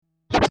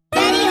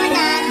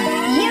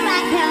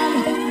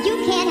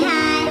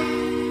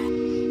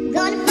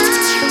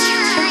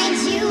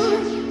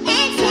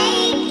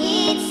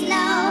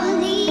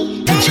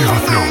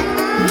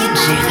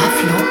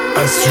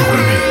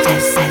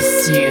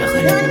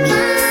Let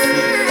me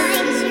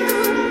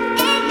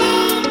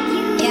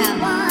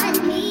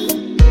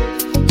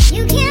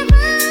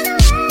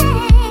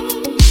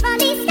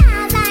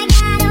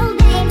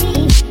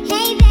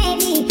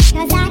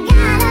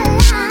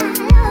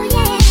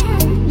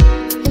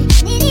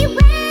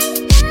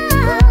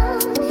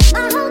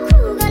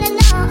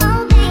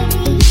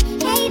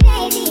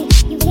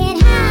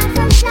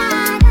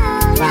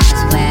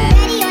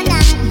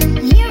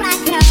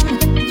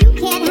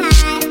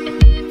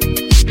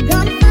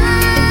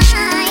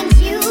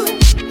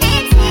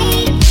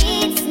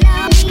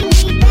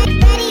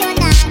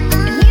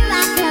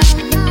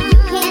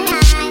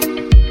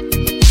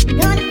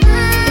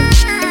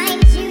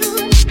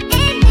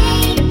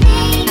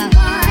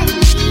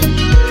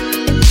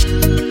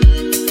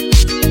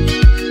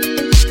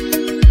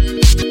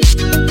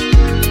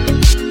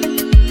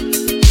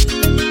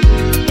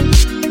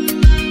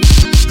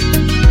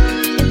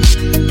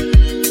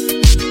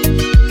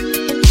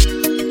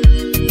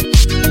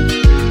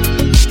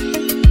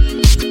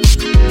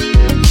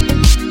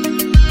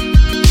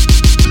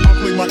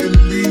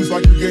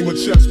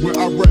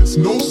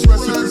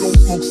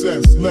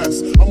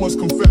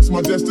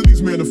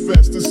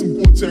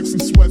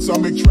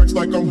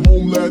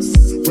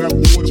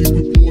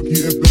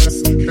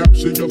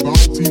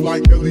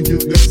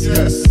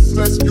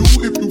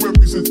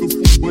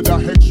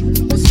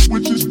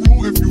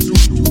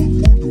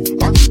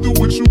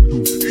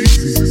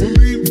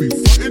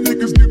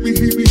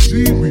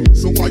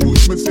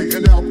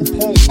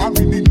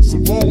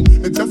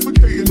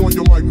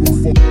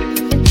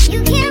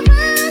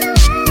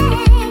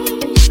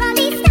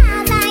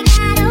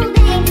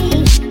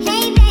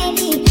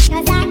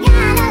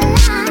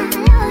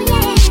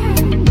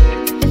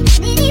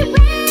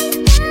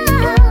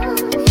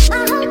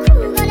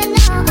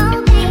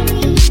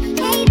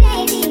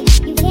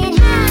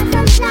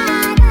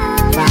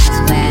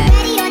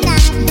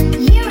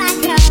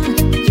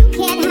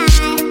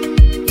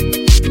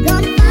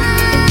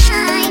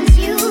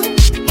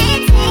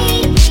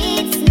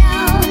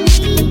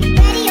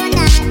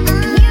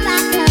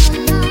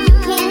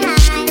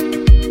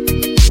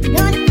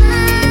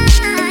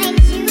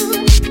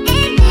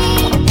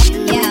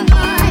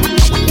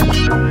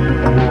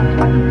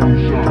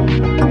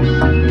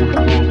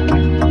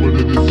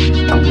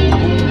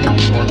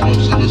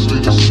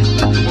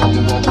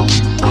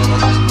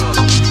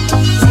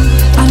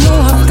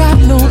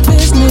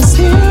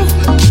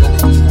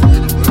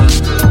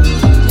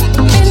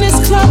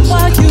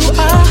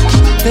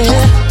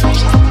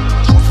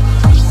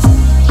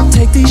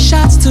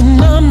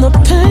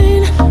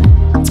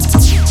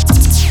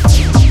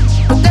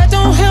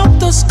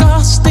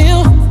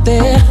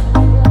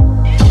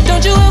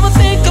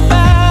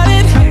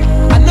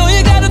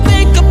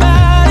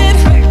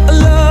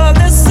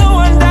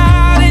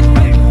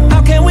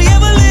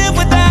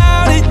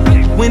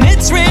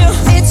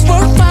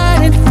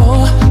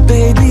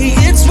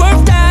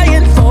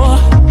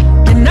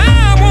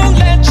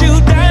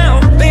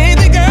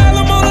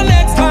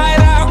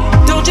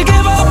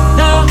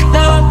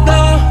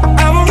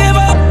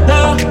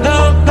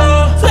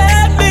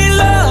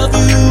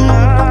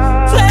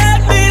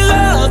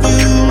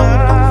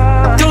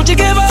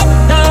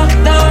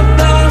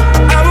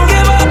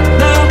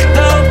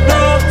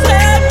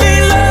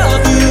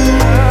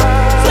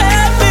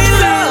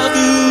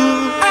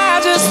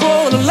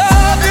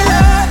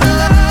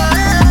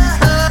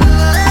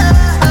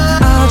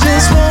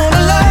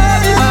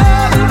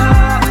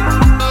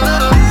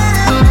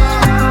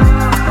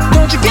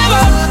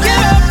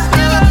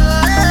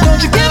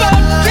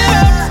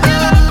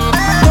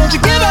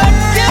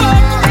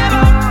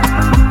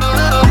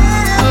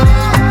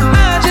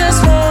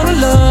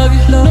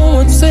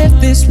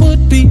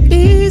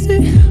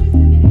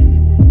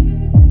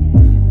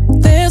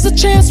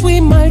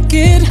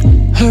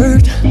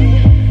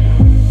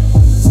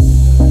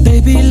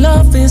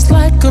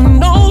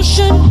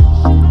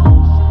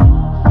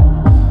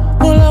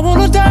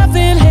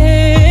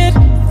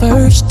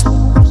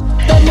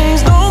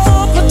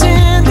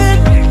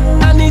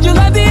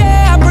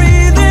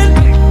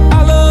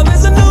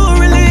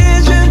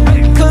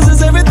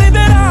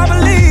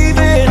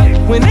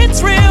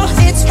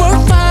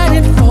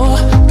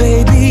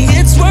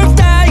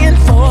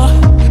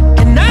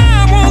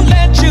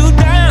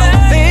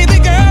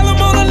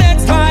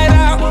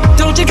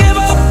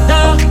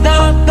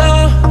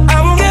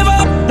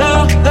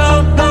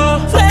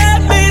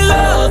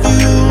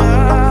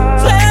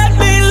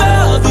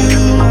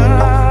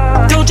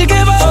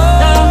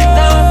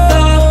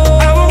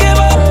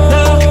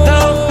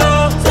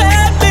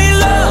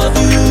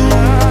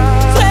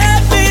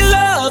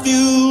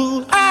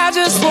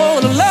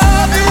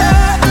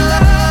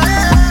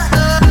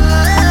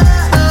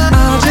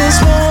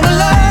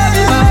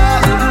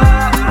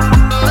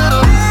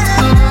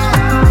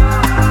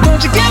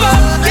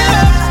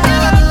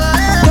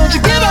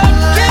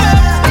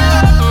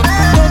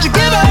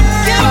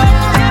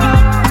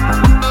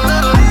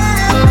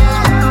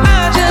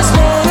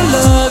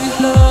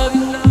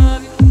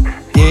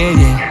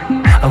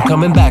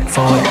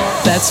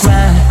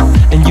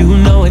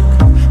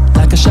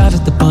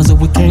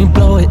can't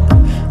blow it.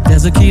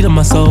 There's a key to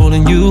my soul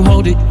and you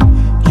hold it.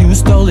 You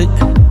stole it,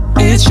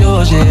 it's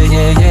yours, yeah,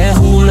 yeah, yeah.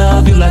 Who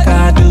love you like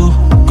I do?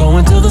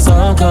 Going till the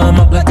sun come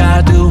up like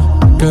I do.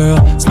 Girl,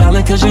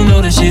 smiling cause you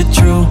know that shit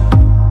true.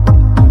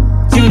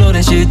 You know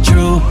that shit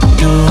true.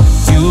 Do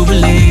you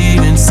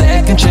believe in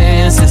second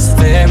chances?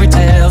 Fairy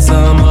tales,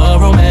 summer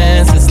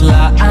romance, it's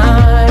lie.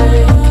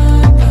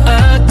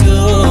 I do.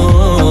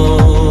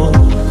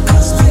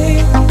 Cause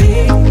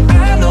baby,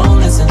 I know,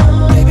 listen,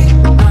 baby,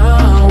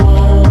 I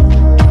won't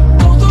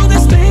go through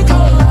this thing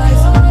called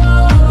life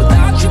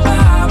without you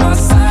by my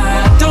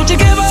side. Don't you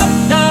give up,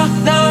 no,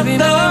 no,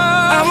 no.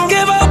 I won't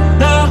give up,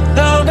 no,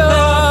 no, no.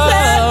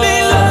 Let me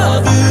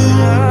love you,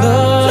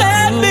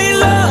 let me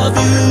love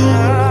you.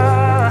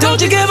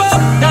 Don't you give up,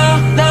 no,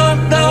 no,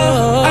 no.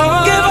 I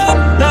won't give up,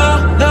 no,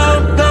 no,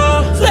 no.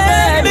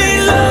 Let me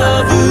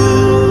love you,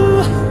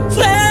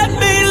 let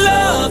me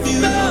love you.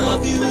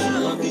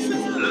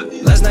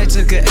 Last night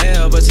took a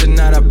L, but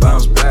tonight I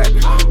bounce back.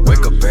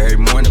 Wake up every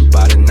morning,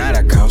 by the night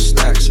I count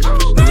stacks.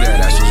 Knew that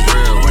ass was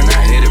real when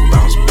I hit it,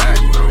 bounce back.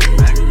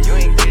 You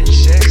ain't getting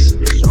checks.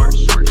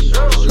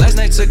 Last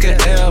night took a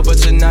L, but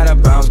tonight I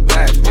bounce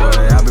back.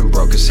 Boy, I've been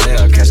broke as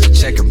hell, catch the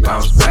check and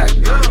bounce back.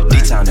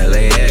 D-Town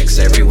LAX,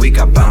 every week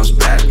I bounce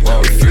back.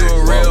 If you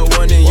a real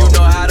one, then you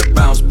know how to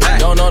bounce back.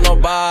 Don't know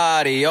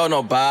nobody, oh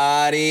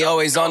nobody.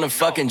 Always on the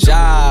fucking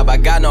job, I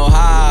got no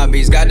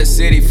hobbies. Got the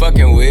city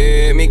fucking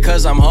with me,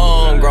 cause I'm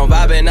homegrown.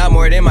 Vibing out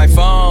more than my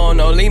phone,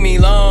 no, leave me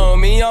alone.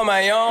 Me on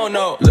my own,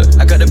 no. Look,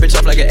 I cut the bitch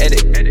off like an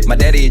edit. My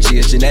daddy a G,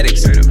 it's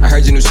genetics. I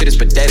heard your new shit is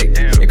pathetic.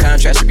 Your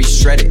contract should be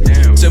shredded.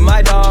 To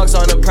my dogs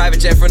on a private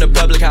jet from the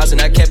public house,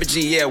 and I kept a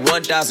G, yeah,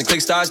 1,000.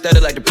 Click star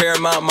studded like the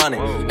Paramount money.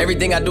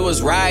 Everything I do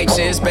is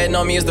righteous. Betting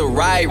on me is the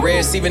right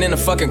risk, even in a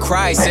fucking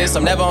crisis.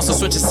 I'm never on some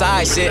switch of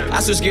side shit. I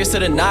switch gears to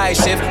the night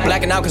shift.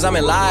 Blacking out cause I'm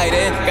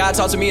enlightened. God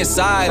talk to me in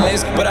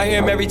silence, but I hear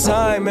him every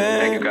time,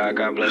 man. Thank you, God.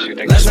 God bless you.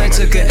 Last night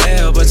took an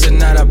L, but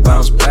tonight I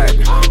bounce back.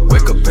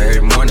 Wake up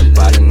every morning,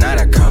 by the night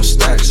I count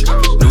stacks.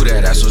 Knew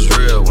that ass was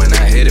real when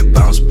I hit it,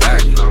 bounce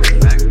back.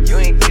 You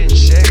ain't getting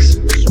checks.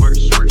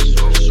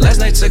 Last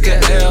night took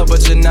an L,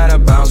 but tonight I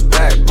bounce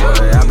back.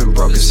 Boy, I've been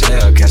broke as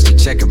hell, catch the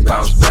check and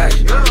bounce back.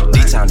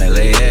 D-Town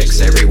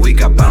LAX, every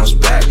week I bounce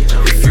back.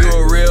 If you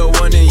a real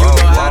one, then you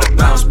know how to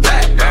bounce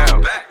back.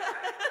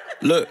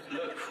 Look,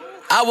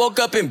 I woke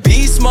up in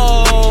beast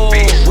mode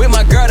with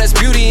my girl that's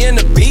Beauty in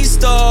the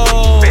Beast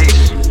though.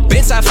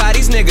 Been top 5,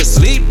 these niggas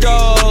sleep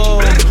though.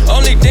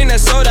 Only thing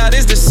that sold out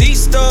is the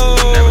C-store.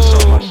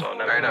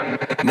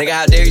 Nigga,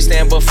 how dare you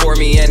stand before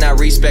me and I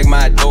respect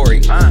my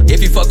authority.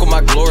 If you fuck with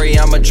my glory,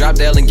 I'ma drop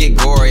the L and get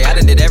gory. I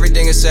done did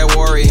everything and said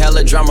worry.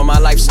 Hella drama, my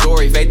life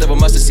story. Faith of a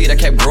mustard seed, I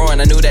kept growing.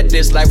 I knew that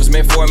this life was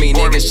meant for me.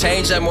 Niggas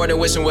change up more than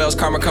wishing wells.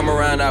 Karma come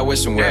around, I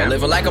wishing well.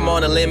 Living like I'm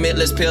on a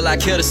limitless pill, I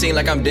kill the scene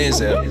like I'm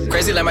Denzel.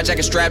 Crazy like my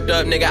jacket strapped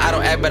up, nigga, I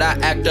don't act but I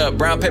act up.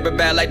 Brown paper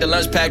bag like the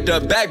lunch packed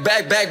up. Back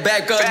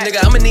up,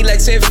 nigga, I'ma need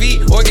like 10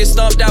 feet or get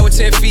stomped out with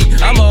 10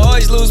 feet. I'ma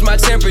always lose my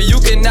temper, you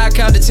cannot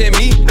count to 10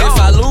 me. If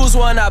I lose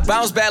one, I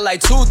bounce back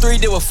like 2, 3,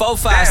 did with 4,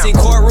 5. Seen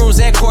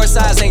courtrooms and court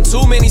sides, ain't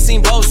too many,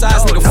 seen both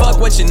sides. Nigga, fuck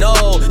what you know,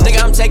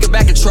 nigga, I'm taking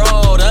back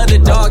control. The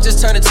underdog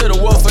just turned into the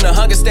wolf and the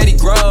hunger steady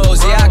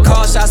grows. Yeah, I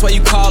call shots while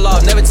you call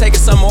off, never taking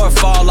some more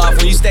fall off.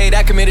 When you stay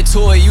that committed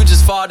to it, you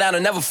just fall down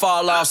and never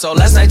fall off. So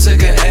last night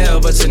took an L,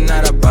 but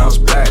tonight I bounce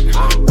back.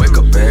 Wake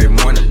up every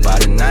morning, by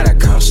the night I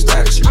count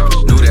stacks.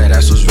 Knew that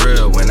ass was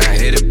real when I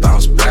hit it,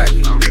 bounce back.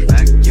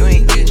 You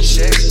ain't getting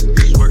checks.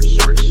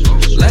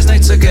 Last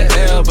night took an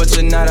L, but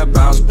tonight I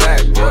bounce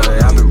back. Boy,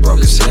 I've been broke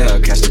as hell,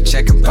 catch the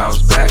check and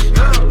bounce back.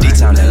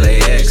 D-Town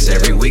LAX,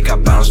 every week I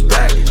bounce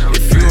back.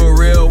 If you a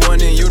real one,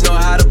 then you know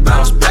how to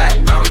bounce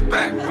back. Bounce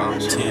back,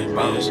 bounce. 10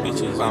 bounce,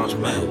 bitches, bounce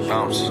back,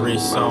 bounce. 3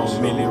 songs,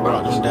 Millie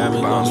rock them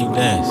diamonds on me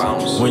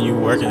dance. When you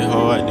working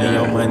hard, then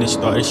your money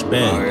start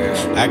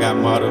expanding. I got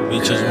model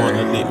bitches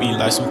wanna lick me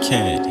like some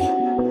candy,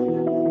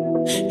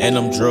 and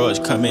them drugs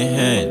come in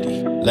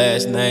handy.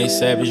 Last name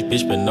Savage,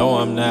 bitch, but no,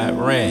 I'm not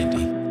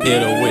Randy.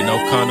 Hit her with no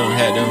condom,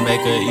 had to make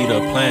her eat a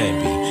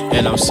Plan B.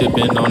 And I'm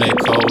sipping on that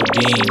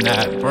codeine,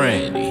 not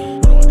brandy.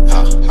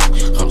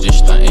 I'm just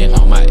stunting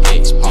on my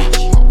ex, bitch.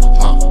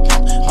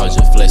 I'm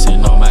just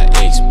flexing on my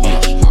ex,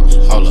 bitch.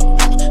 Hold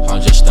up,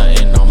 I'm just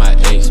stunting on my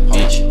ex,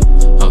 bitch.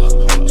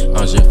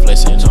 I'm just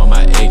flexing on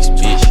my ex,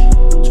 bitch.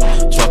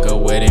 Fuck a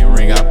wedding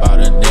ring, I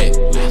bought a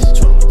necklace.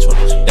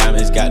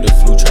 Diamonds got the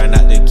flu, try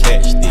not to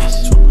catch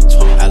this.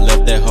 I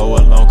left that hoe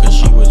alone cause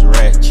she was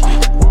ratchet.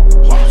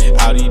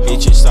 All these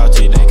bitches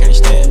salty, they can't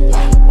stand.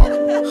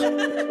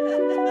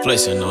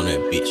 Flexing on that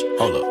bitch,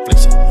 hold up,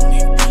 flexing on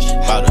that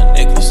bitch. Bought a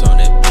necklace on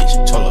that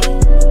bitch, hold up.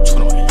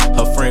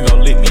 Her friend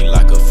gon' lick me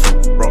like a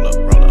fruit, roll up,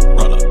 roll up,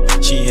 roll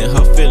up. She and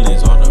her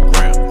feelings on the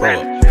ground, roll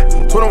up.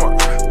 21,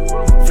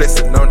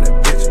 flexing on that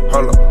bitch,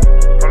 hold up.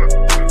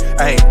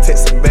 I ain't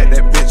texting back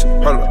that bitch,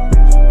 hold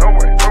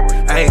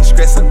up. I ain't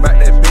stressing about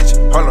that bitch,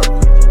 hold up.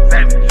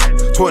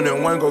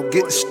 21, go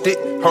get the stick,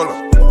 hold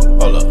up.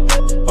 Hold up,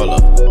 hold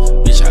up.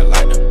 Bitch, I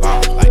like the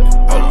ball, like the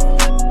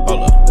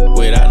hold up.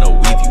 Without no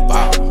weave, you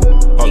ball.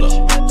 Hold up.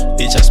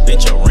 Bitch, I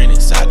spent your rent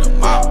inside the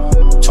mall.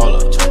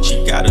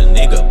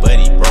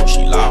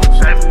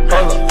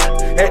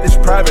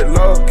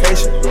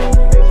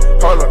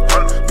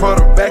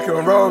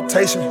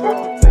 rotation. Hold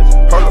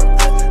up,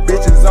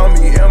 bitches on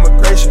me,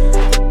 immigration.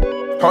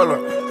 Hold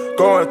up,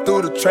 going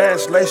through the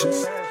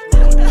translations.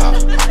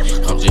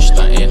 I'm just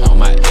stunting on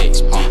my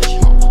ex bitch.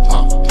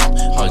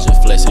 I'm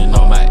just flexing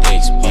on my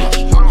ex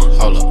bitch.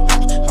 Hold up,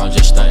 I'm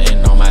just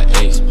stunting on my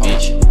ex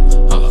bitch.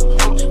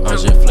 I'm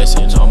just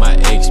flexing on my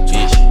ex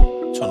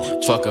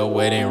bitch. Fuck a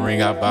wedding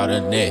ring, I bought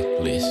a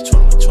necklace.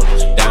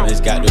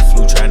 Diamonds got the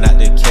flu, try not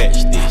to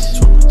catch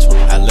this.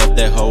 I left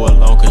that hoe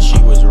alone cause she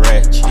was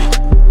ratchet.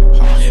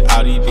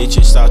 All these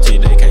bitches salty,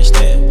 they can't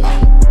stand.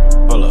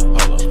 Hold up,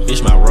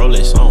 bitch, my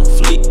Rolex on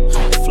fleek.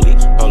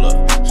 Hold up,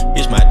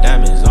 bitch, my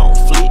diamonds on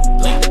fleek.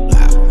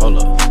 Hold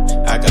up,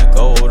 I got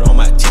gold on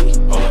my teeth.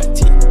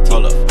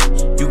 Hold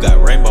up, you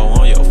got rainbow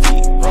on your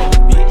feet, bro,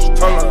 bitch.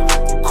 Hold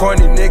up,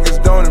 corny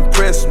niggas don't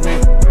impress me.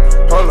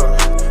 Hold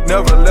up,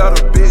 never let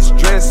a bitch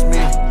dress me.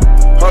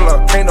 Hold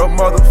up, ain't no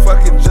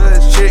motherfucking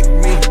judge check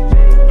me.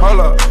 Hold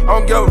up, I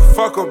don't give a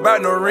fuck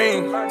about no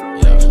ring.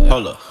 Yeah,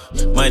 hold up,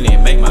 money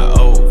make my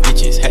old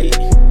bitches hate.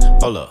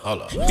 Hold up,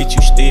 bitch,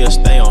 you still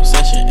stay on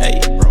session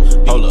 8, bro.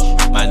 Hold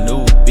up, my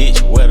new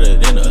bitch wetter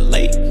than a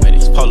lake.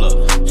 Hold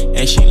up,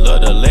 and she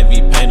love to let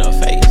me paint her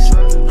face.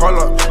 Hold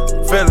up,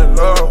 fell in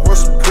love with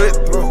some good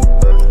through.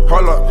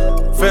 Hold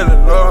up, fell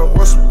in love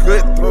with some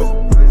good through.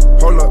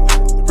 Hold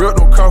up, real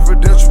no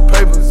confidential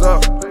papers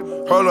up.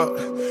 Hold up,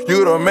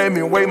 you done made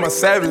me wait my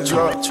savage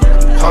up.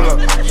 Hold up,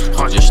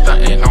 I'm just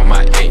stunting on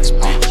my ex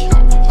bitch.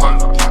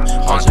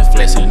 I'm just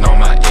flexing on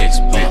my ex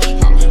bitch.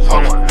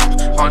 Hold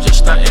up, I'm just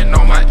stunting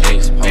on my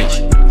ex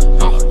bitch.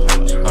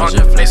 I'm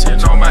just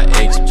flexing on my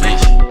ex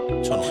bitch.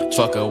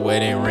 Fuck a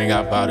wedding ring,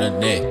 I bought a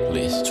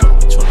necklace.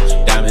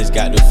 Diamonds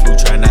got the flu,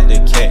 try not to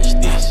catch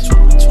this.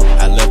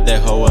 I left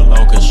that hoe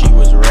alone cause she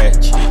was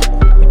ratchet.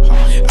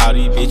 All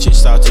these bitches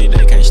salty,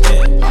 they can't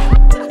stand.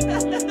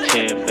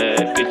 10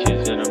 bad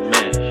bitches in a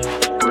mess.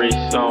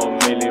 Rich on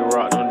Millie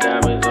rock, them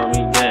diamonds on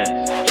me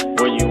dance.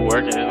 When you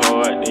working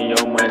hard, then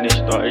your money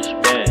start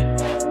expanding.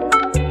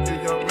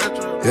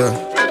 yeah.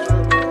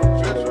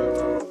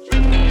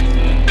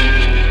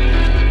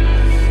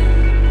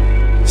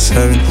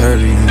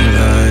 $7:30 in the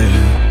night.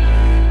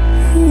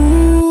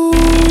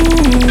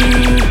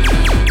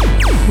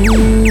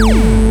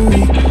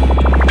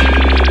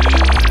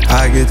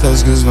 I get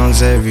those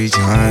goosebumps every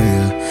time,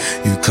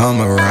 yeah. You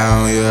come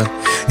around, yeah.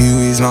 You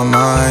ease my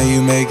mind,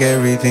 you make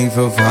everything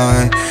feel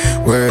fine.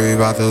 Worry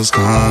about those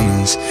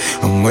comments,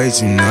 I'm way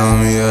too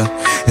numb, yeah.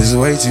 It's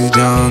way too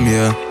dumb,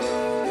 yeah.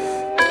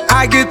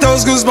 I get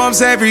those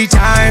goosebumps every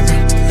time.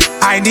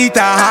 I need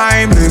the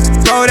Heimlich,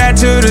 throw that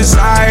to the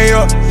side,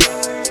 yeah.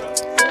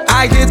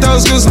 I get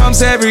those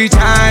goosebumps every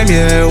time,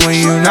 yeah. When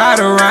you're not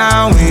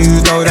around, when you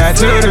throw that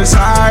to the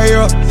side,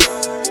 yeah.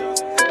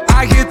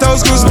 I get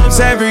those goosebumps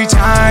every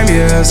time,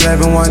 yeah.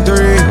 713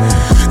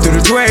 through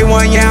the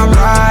 281, yeah, I'm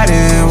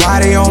riding. Why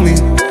they on me?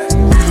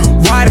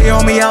 Why they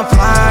on me? I'm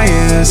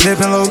flying,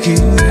 sipping low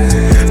key.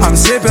 I'm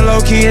sipping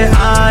low key in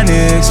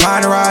Onyx,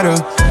 find a rider.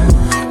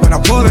 When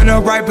I'm pulling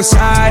up right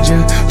beside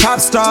you,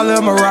 Trapstar,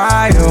 Lil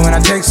Mariah. When I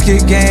text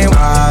kick game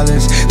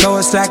wireless, throw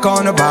a stack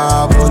on the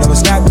Bible. Never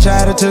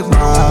Snapchat or took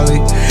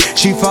Molly.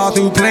 She fall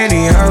through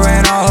plenty, her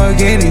and all her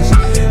guineas.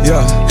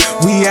 Yeah,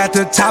 we at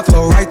the top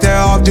floor, right there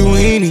off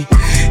Duini.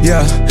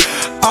 Yeah,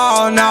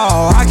 oh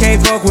no, I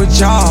can't fuck with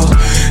y'all.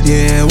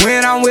 Yeah,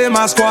 when I'm with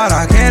my squad,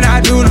 I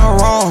cannot do no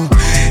wrong.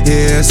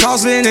 Yeah,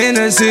 saucepan in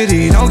the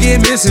city, don't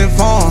get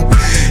misinformed.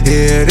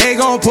 Yeah, they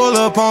gon' pull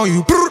up on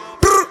you.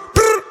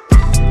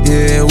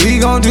 Yeah, we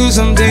gon' do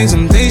some things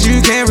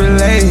you can't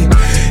relate.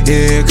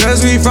 Yeah,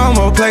 cause we from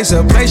a place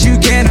you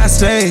cannot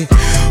stay.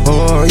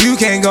 Or you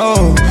can't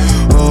go,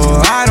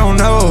 or I don't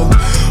know.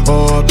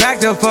 Or back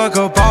the fuck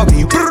up off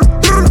me.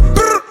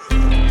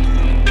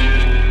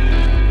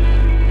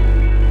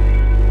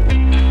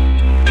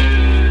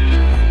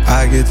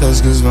 I get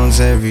those goosebumps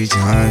every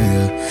time,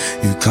 yeah.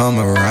 You come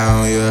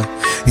around, yeah.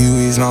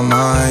 You ease my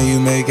mind, you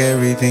make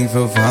everything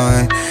feel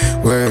fine.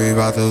 Worry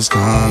about those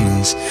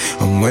comments,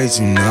 I'm way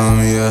too numb,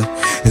 yeah.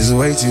 It's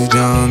way too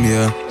dumb,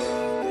 yeah.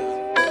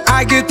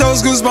 I get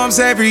those goosebumps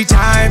every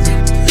time.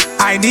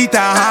 I need the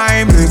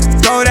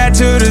Heimlich, throw that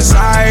to the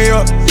side,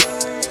 yeah.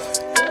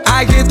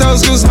 I get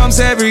those goosebumps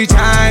every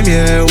time,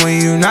 yeah.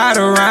 When you're not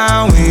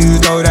around, when you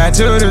throw that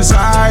to the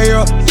side,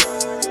 yeah.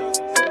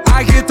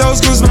 I get those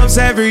goosebumps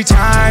every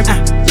time.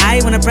 I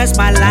wanna press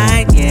my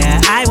line,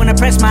 yeah. I wanna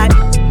press my.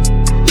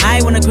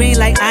 I wanna green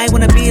like I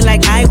wanna be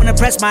like I wanna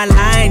press my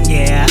line,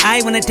 yeah.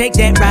 I wanna take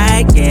that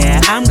ride,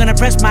 yeah. I'm gonna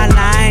press my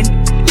line.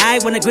 I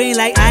wanna green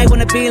like I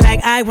wanna be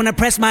like I wanna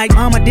press my.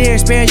 Mama dear,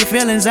 spare your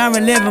feelings. I'm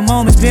reliving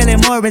moments, feeling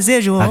more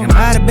residual. I can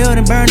buy the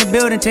building, burn the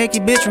building, take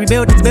your bitch,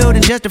 rebuild the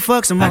building just to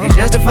fuck some more. I can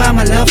justify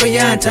my love for you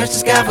and touch the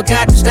sky,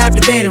 forgot to stop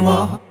the bidding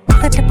war.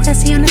 Put the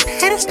pussy on the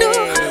pedestal,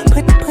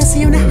 put the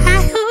pussy on the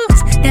high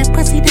horse. That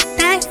pussy to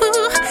die for,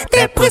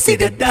 that pussy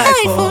to die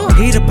for.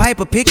 He the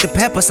piper, pick the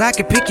peppers. I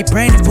can pick your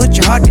brain and put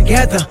your heart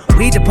together.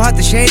 We depart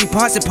the shady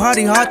parts and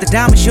party hard. The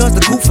diamond shows the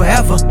cool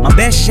forever. My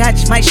best shot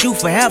just might shoot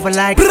forever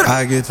like.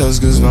 I get those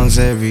goosebumps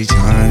every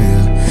time,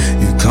 yeah.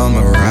 You come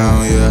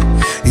around, yeah.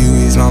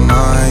 You ease my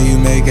mind, you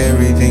make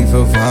everything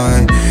feel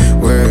fine.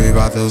 Worry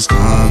about those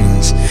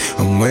comments,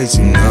 I'm way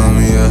too numb,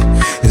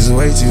 yeah. It's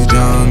way too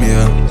dumb,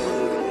 yeah.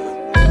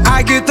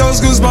 I get those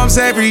goosebumps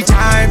every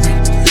time.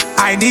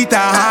 I need the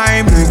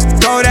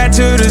Heimlich, throw that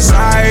to the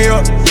side,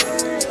 yeah.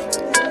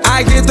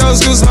 I get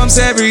those goosebumps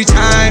every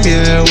time,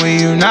 yeah. When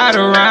you're not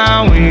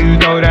around, when you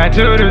throw that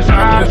to the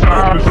side.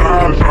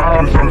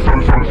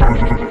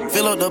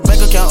 Fill up the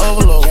bank account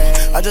overload.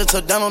 I just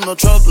took down on the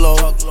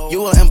truckload.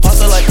 You an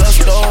imposter like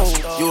Gusto.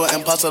 You an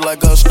imposter like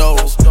Gusto.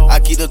 I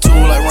keep the tool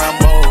like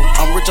Rambo.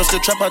 I'm rich, I still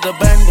trap out the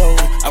bando.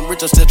 I'm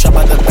rich, I still trap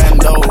out the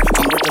bando.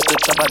 I'm rich, I still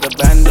trap out the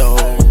bando.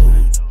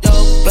 Yo,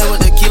 play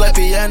with the key like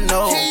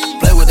piano.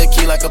 Play with the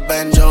key like a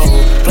banjo.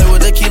 Play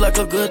with the key like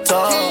a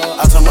guitar.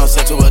 I turn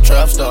myself to a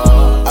trap star.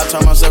 I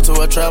turn myself to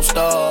a trap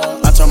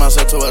star. I turn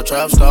myself to a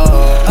trap star.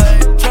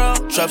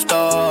 Trap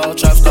star,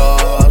 trap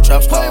star,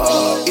 trap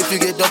star. If you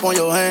get dope on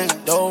your hand,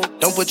 don't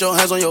put your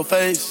hands on your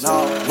face.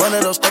 No. Run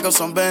it up, stack up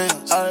some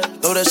bands.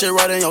 Throw that shit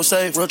right in your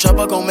safe. Real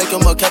trapper gon' make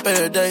him a cap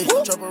every day.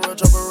 Real trapper.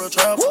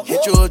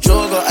 Hit you a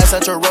jug or ice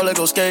at your roller,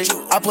 go skate.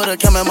 I put a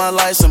cam in my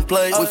license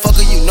plate. We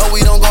fuckin', you know we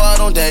don't go out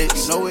on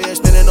dates. You know we ain't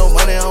spending no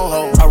money on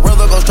hoes. I'd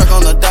rather go strike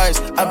on the dice.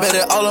 I bet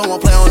it all in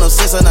one play on a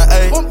 6 and a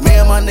 8. Me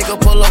and my nigga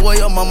pull up where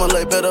your mama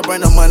lay. Better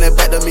bring the money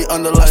back to me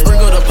under light.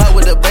 Sprinkle the pot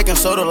with the baking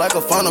soda like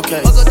a funnel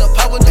cake.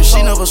 And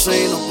she never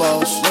seen the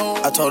boss.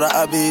 I told her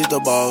I be the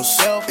boss.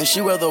 And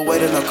she rather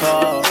wait in the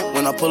car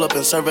when I pull up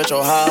and serve at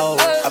your house.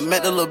 I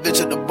met the little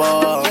bitch at the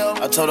bar.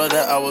 I told her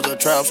that I was a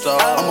trap star.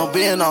 I'ma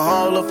be in the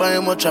Hall of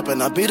Fame with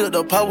trapping. I beat up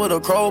the pot with a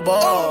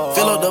crowbar.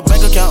 Fill up the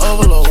bank account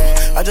overload.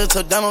 I just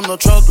took down on the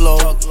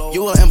truckload.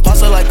 You an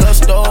imposter like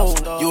Gusto.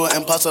 You an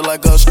imposter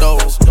like Gusto.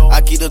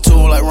 I keep the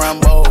tool like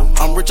Rambo.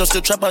 I'm rich, I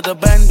still trap out the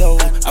bando.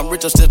 I'm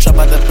rich, I still trap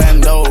out the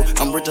bando.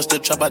 I'm rich, I still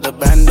trap out the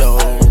bando.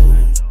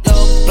 Yo,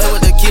 play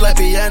with the key like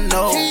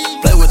piano.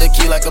 Play with the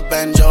key like a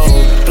banjo.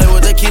 Play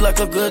with the key like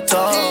a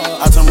guitar.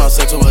 I turn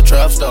myself to a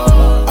trap star.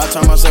 I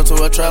turn myself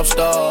to a trap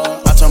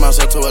star. I turn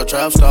myself to a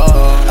trap star.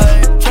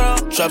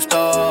 Trap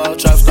star,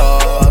 trap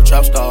star,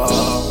 trap star.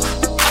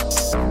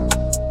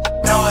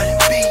 Know what it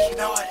be,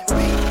 know what it be,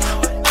 know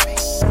what it be,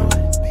 know what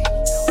it be.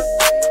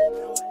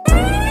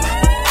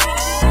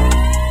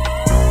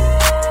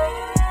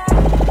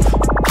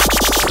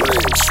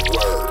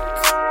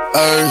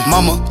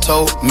 Mama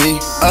told me,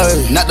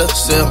 not to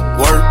sell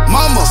word.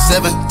 Mama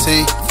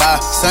 17,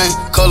 5, same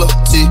color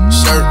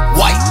t-shirt,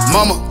 white.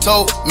 Mama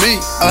told me,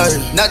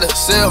 not to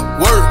sell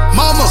word.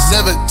 Mama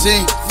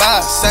 17,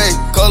 5, same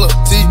color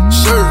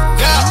t-shirt.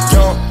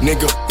 Young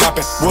nigga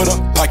poppin' with a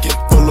pocket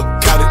full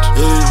of cottage.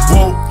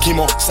 Whoa,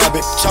 chemo,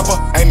 sobbing, chopper,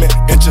 aiming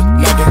at your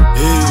noggin.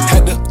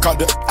 Had to call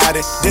the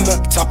Addy, then the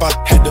top I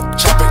had to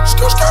chop it.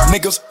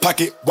 Niggas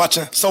pocket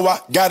watchin', so I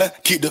gotta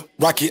keep the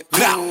rocket.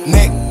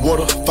 Neck,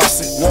 water,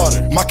 faucet,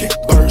 water, mocking,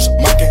 birds,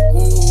 mocking.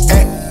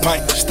 At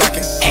pint,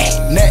 stocking,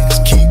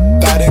 next, keep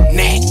biting.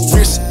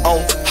 Wrist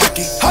on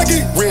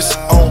hockey, wrist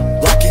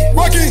on rocky.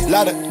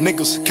 Lot of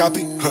niggas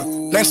copy,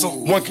 name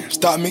someone can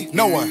stop me,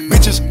 no one.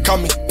 Bitches call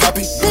me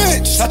Poppy,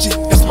 bitch. Sachi,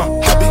 that's my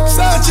hobby.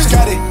 Sachi,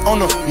 got it on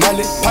the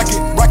mallet, pocket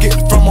rocket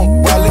from a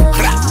wallet.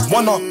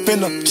 One off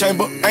in the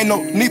chamber, ain't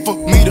no need for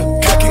me to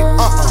cock it.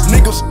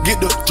 Niggas get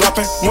the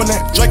dropping when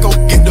that Draco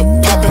get the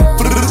popping.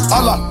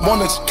 All I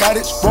want is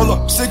cottage, roll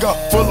up, cigar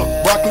full of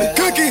broccoli,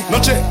 cookie. No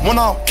check, one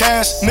off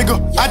cash, nigga.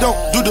 I don't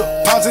do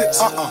deposits.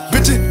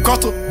 Bitches cross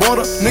the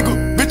border,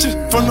 nigga. Bitches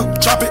from the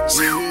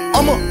tropics.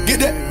 I'ma get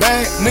that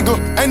bag, nigga,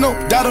 ain't no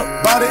doubt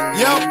about it,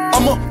 yeah.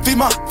 I'ma feed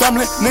my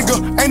family, nigga,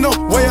 ain't no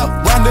way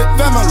around it.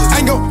 Family,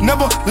 ain't gon'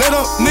 never let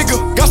up, nigga.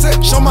 God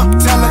said, show my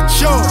talent,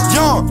 show.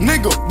 Young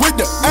nigga with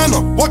the Anna,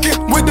 walking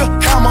with the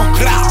hammer.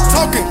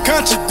 Talking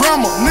country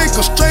grammar,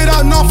 nigga, straight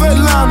out North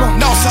Atlanta.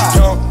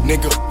 Northside. Young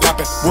nigga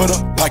poppin' with a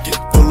pocket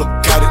full of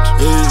cottage.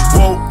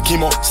 Whoa,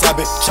 chemo,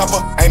 sobbing, chopper,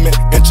 aiming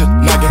at your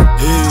noggin.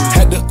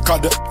 Had to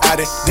call the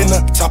Addy, then the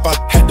top I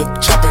had to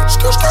chop it.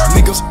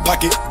 Niggas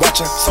pocket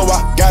watchin', so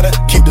I gotta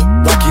keep the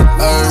rocket.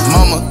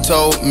 Mama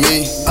told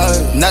me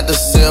not to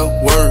sell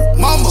word.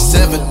 Mama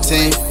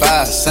 17,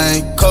 5,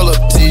 same color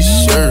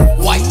t-shirt,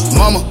 white.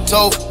 Mama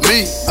told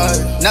me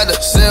not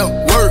to sell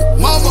word.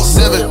 Mama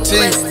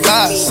 17,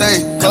 5,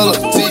 same color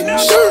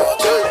t-shirt.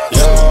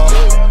 Yeah.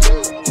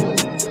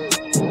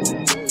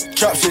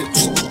 Trap shit.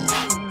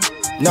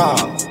 Nah.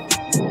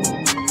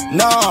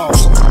 No.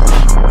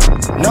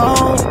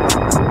 No.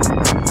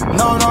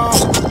 No, no.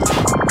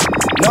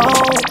 No.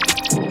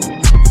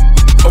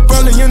 Up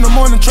early in the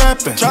morning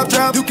trapping.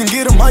 Trap, you can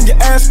get them on your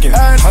asking.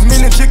 How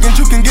many chickens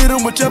you can get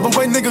them whichever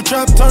way nigga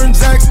trap turns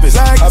Zaxby's.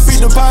 I beat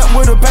the pot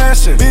with a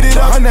passion. Beat it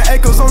up, 100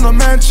 acres on the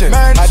mansion.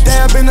 I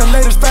dab in the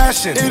latest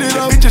fashion. Eat it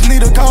up, bitches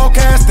need a call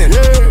casting.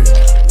 Yeah.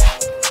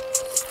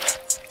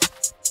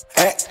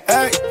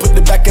 Hey, put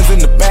the backers in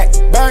the back.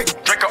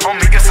 Draco on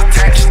me gets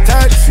attached.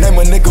 Name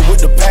a nigga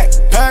with the pack.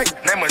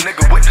 Name a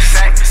nigga with the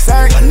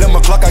sack. At 11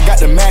 o'clock I got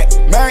the Mac.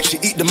 She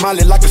eat the the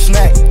molly like a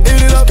snack. Eat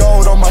it up.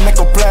 Gold on my neck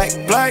a black.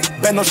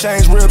 Bend no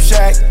chains, rib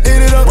shack.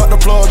 Eat it up. Rock the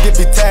plug, get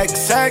me tagged.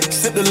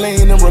 Sip the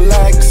lean and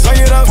relax.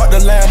 Lay it up. Park the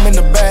lamb in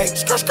the back.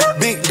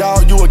 Big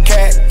dog, you a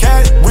cat.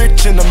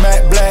 Rich in the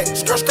matte black.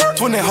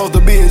 20 hoes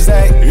to be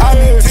exact. I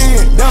need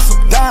 10, that's a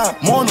dime.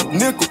 Want a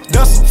nickel,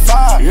 that's a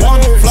 5.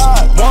 Wanna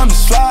fly, wanna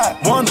slide,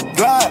 wanna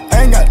glide.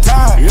 Ain't got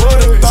time.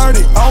 Put a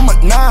 30 on my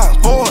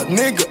 9. For a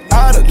nigga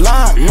out of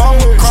line.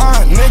 Mama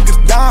crying,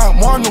 niggas dying.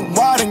 Wonder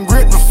why they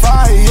grit the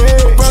fire,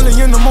 yeah. Early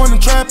in the morning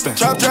trapping.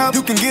 Chop,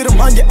 you can get them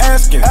on your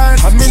asking.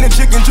 How many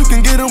chickens you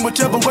can get them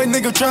whichever way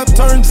nigga trap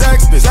turns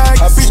Zaxby's.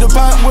 I beat the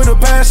pot with a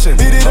passion.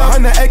 Beat it up,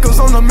 100 acres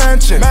on the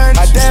mansion.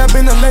 I dab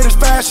in the latest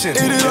fashion.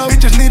 Eat it up,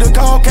 bitches need a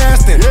call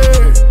casting.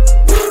 Yeah.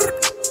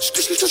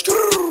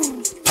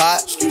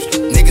 Pot,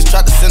 niggas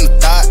try to send a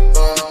thought.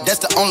 That's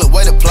the only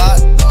way to plot.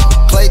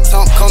 Clay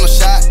Tump, corner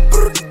shot.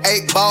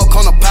 8 ball,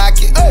 corner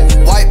pocket.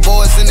 White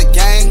boys in the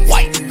game.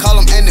 Call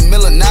him Andy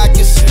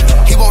Milonakis.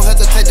 He won't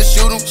hesitate to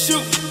shoot him.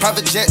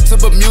 Private jet to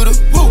Bermuda.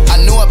 I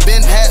knew I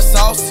been had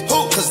sauce.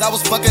 Cause I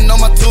was fucking on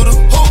my tutor.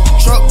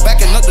 Truck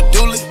backing up the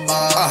dually.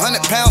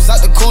 100 pounds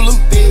out the cooler.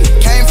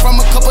 Came from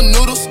a couple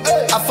noodles.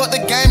 I fucked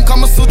the game,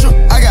 Kama Sutra.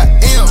 I got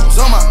M's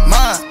on my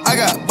mind. I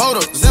got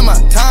Bodos in my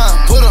time.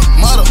 Put a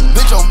mother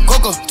bitch on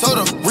Coca,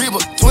 Total, Reba,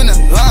 20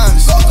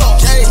 lines.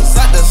 J's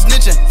out the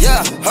snitching,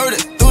 yeah, heard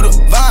it through the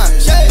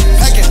vines.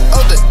 Packing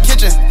up the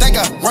kitchen, think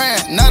I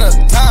ran out of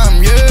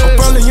time, yeah. Up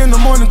early in the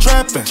morning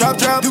trapping. Chop,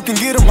 you can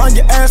get them on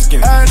your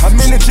asking. How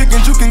many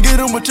chickens you can get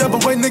them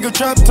whichever way nigga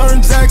trap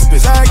turns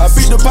Zaxby's. I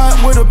beat the pot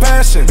with a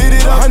passion. Beat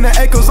it up,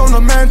 100 acres on the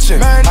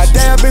mansion. I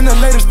dab in the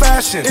latest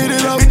fashion. Eat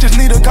it up, bitches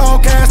need a call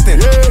casting.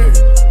 Yeah.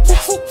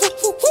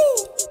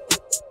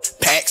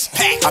 Packs.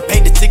 I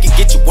paid the ticket,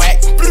 get you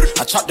whacked.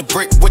 I chopped the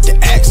brick with the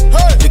axe.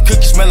 The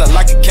cookie smelling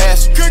like a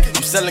cash.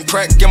 I'm selling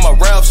crack, get my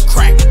raps.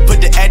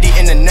 Put the addy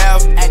in the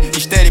nav.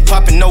 He steady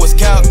popping, know it's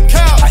cow.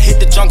 I hit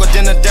the jungle,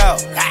 then a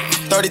doubt.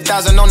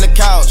 30,000 on the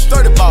couch.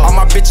 All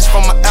my bitches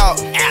from my out.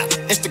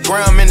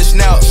 Instagram in the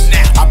snouts.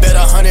 I bet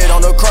 100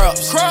 on the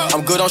crops.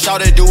 I'm good on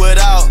shout it, do it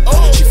out.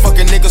 She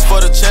fucking niggas for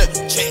the check.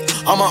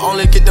 I'ma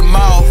only get the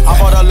mouth. I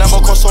bought a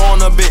Lambo Corso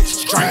on a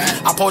bitch.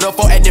 I pulled up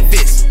for at the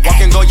fits. Walk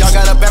and go, y'all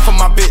got a back for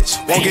my bitch.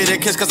 Won't get a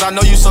kiss cause I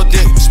know you so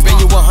dick. Spend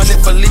you 100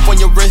 for leap on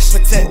your wrist.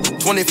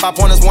 25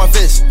 pointers, 1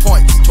 fist.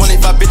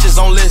 25 bitches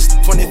on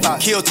list. 25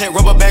 kill 10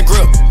 rubber band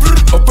grip.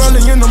 Up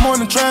early in the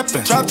morning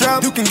trapping. Chop,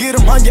 you can get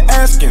them on your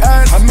asking.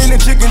 How many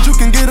chickens you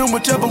can get them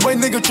whichever way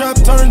nigga trap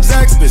turns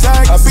Zaxby's.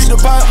 I beat the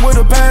pot with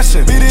a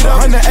passion. Beat it up,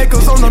 100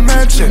 acres on the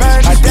mansion.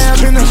 I dab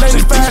in the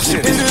latest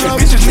fashion. Eat it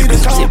up, bitches need a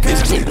call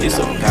casting. It's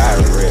a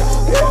pirate rap.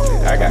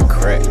 I got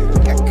crack.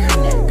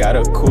 Got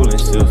a cooling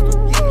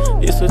system.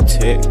 It's a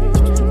tech.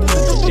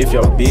 If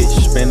your bitch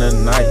spend a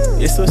night,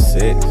 it's a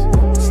sex.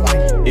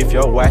 If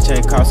your watch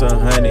ain't cost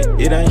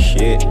 100, it ain't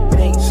shit.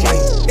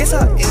 It's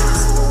a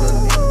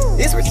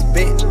it's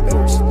respect.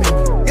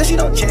 If she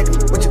don't check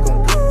it, what you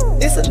gon'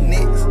 do? It's a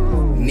nix.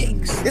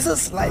 It's a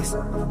slice.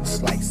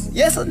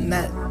 Yes or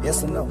not?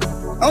 Yes or no?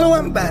 Only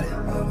one about it.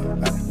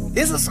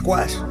 It's a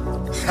squash.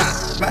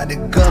 Ha, about the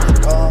cover.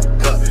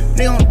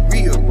 Nigga on the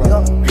real,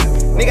 bro.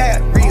 Nigga I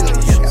got real.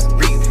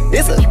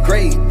 It's a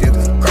great.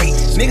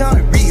 Nigga on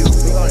the real.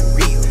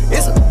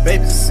 It's a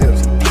baby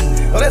sister.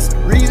 Oh, that's a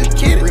real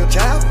kid, real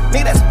child.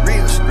 Nigga, that's a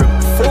real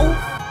stripper. Fool.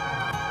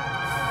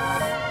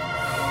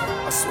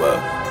 I swear.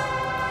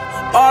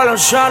 All I'm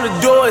tryna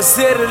do is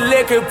hit the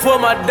lick and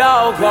put my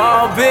dog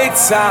on big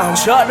time.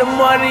 Chop the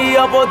money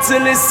up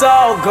until it's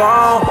all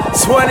gone.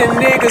 20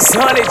 niggas,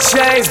 100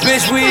 chains,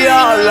 bitch, we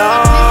all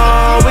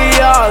on. We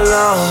all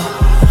on.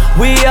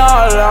 We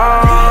all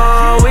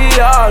on. We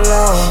all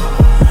on.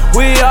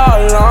 We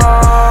all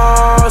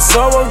on.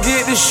 Someone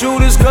get the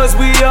shooters cause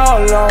we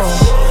all on.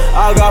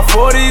 I got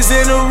 40s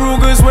in the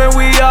Rugers when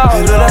we all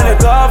on. Like the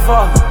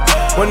Godfather,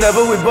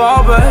 whenever we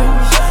ball, babe,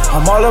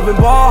 I'm all up in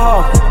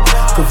ball hawk.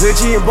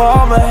 Cavici and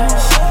ball, man.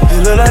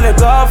 You look like the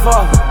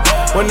Godfather.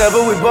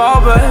 Whenever we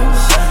ball, babe,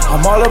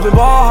 I'm all up in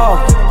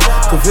ball hawk.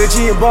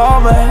 Cavici and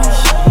ball, man.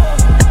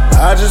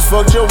 I just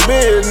fucked your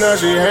bitch, now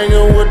she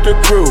hanging with the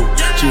crew.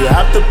 She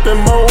hopped up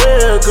in my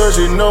way, cause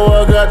she know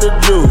I got the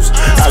juice.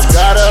 I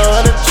got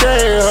 100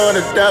 chain,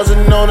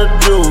 100,000 on the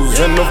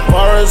juice. In the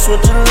forest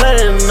switching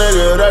lanes,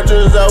 nigga, that's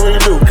just how we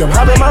do. Come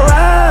hop in my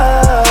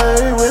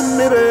ride with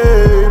me,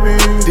 baby.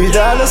 These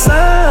dollar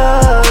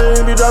signs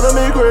be driving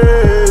me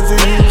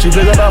crazy. She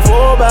pick about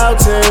 4, about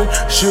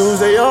 10 shoes,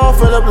 they all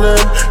fill up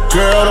limb.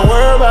 Girl, don't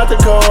worry about the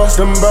cost,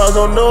 them bros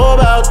don't know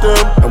about them.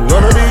 I'm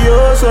gonna be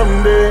yours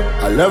someday.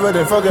 I love it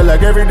and fuck it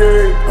like every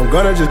day. I'm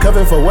gonna just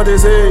cover for what they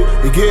say.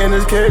 You getting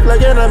this cake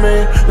like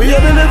anime. We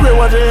up in the crib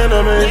watching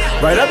anime.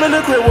 Right up in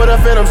the crib with a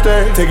phantom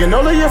stay. Taking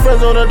all of your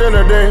friends on a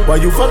dinner day.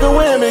 While you fucking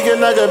with me, get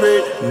like a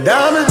bit.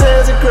 Diamonds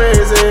dancing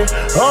crazy.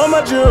 All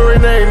my jewelry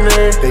name.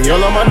 They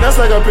all on my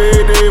nuts like a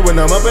payday. When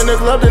I'm up in the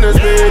club, then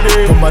it's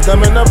payday. Put my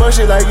thumb in the bush,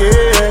 she like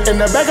yeah. In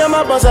the back of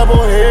my bus, I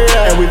pull hair.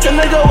 And we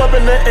finna go up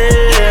in the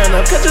air. And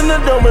I'm catching the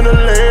dome in the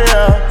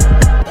layer.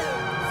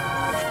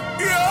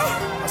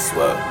 I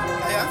swear.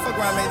 Hey, I fuck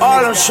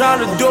All I'm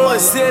tryna do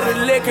is sit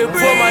and lick and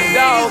put my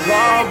dog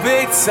on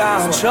big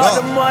time. Chop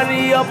the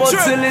money up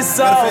until it's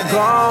all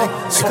gone.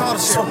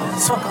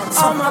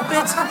 All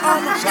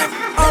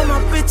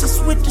my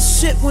bitches with the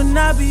shit when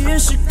I be in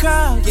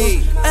Chicago.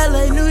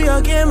 LA, New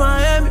York, and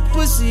Miami,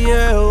 pussy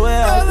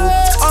everywhere I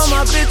go. All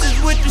my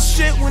bitches with the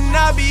shit when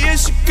I be in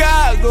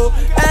Chicago.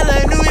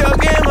 LA, New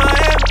York, and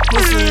Miami,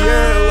 pussy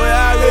everywhere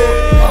I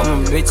go. All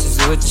my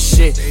bitches with the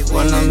shit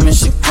when I'm in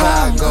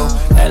Chicago.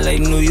 LA,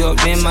 New York,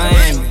 and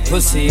Miami,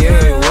 pussy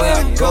everywhere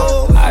I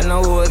go. I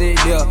know what it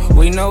is,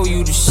 we know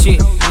you the shit.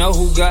 Know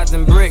who got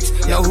them bricks,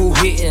 know who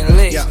hitting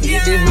licks.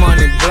 Get this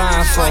money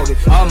blindfolded.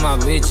 All my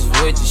bitches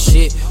with the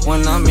shit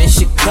when I'm in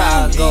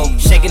Chicago.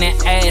 Shaking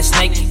that ass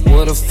naked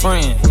with a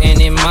friend, and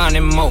in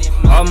money mo.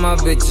 All my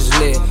bitches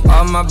lit,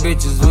 all my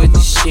bitches with the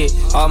shit.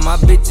 All my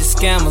bitches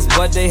scammers,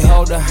 but they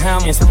hold a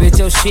hammer and spit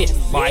your shit,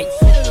 bite.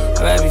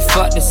 Baby,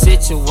 fuck the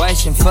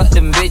situation, fuck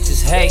them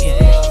bitches hating.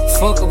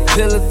 Fuck a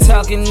pillar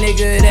talking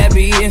nigga that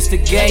be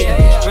instigating.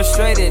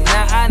 Frustrated,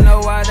 now I know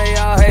why they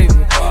all hate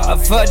me. I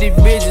fuck these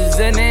bitches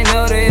and they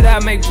know that I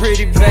make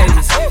pretty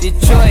babies.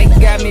 Detroit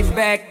got me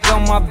back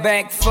on my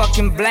back,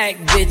 fucking black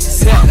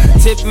bitches.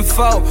 Tipping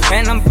 4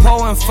 and I'm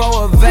pouring 4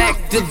 of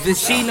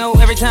activists. She know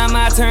every time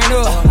I turn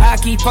up, I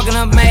keep fucking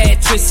up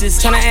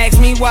mattresses. Tryna ask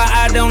me why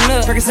I don't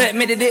look. Percocet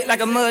made it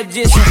like a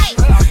magician.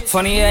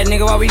 Funny ass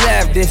nigga, why we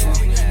laugh different?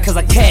 Cause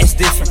I cash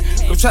different.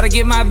 Go try to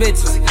get my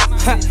bitches.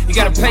 You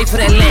gotta pay for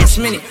that last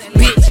minute,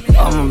 bitch.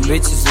 All my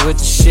bitches with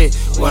the shit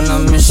when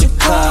I'm in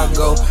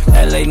Chicago.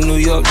 LA, New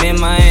York, then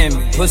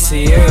Miami,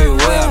 pussy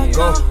everywhere I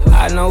go.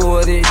 I know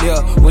what it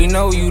is, we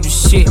know you the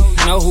shit.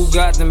 Know who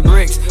got them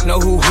bricks, know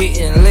who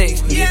hitting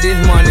licks. Get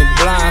this money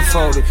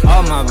blindfolded.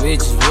 All my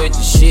bitches with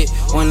the shit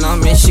when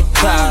I'm in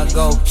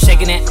Chicago.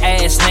 Shaking that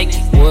ass naked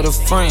with a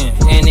friend,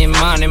 and in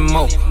money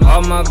mo.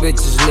 All my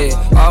bitches lit,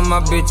 all my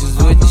bitches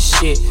with the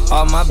shit.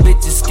 All my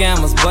bitches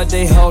scammers, but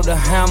they hold a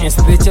hammer and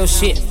spit your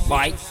shit,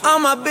 bite. All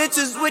my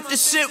bitches with the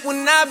shit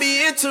when I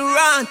be in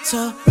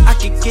Toronto. I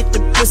can get the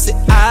pussy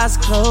eyes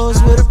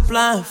closed with a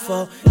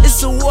blindfold.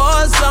 It's a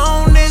war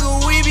zone,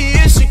 nigga, we be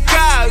in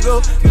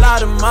Chicago. A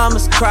lot of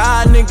mamas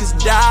cry, niggas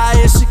die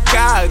in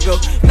Chicago.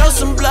 Know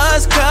some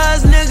bloods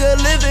cuz nigga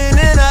living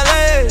in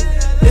LA.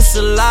 It's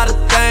a lot of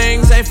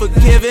things ain't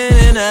forgiven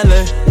in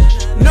LA.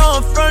 Know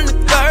I'm from the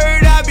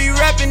 3rd, I be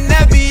rapping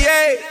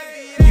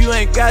NBA. You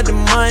ain't got the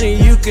money,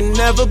 you can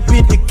never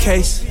beat the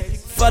case.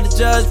 Fuck the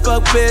judge,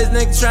 fuck biz,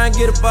 nigga tryna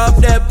get up off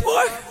that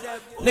pork.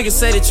 Niggas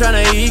say they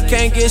tryna eat,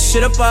 can't get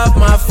shit up off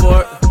my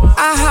fork.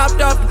 I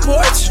hopped off the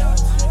porch,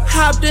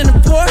 hopped in the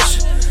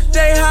Porsche.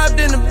 They hopped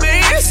in the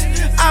Benz,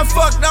 I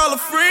fucked all the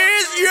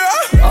friends,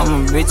 yeah. All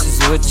my bitches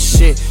with the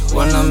shit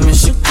when I'm in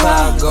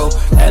Chicago.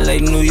 LA,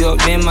 New York,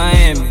 then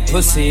Miami,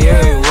 pussy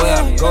everywhere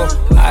I go.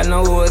 I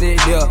know what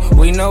it is,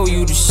 we know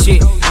you the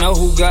shit. Know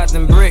who got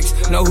them bricks,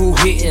 know who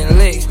hitting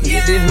licks.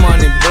 Get this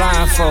money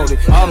blindfolded.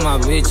 All my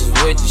bitches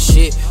with the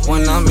shit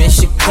when I'm in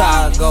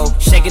Chicago.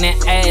 Shaking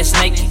that ass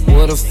naked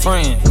with a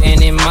friend,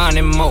 and in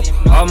money mo.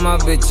 All my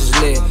bitches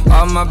lit,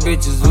 all my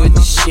bitches with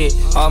the shit.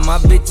 All my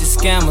bitches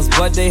scammers,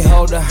 but they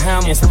hold a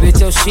hammer and spit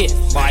your shit,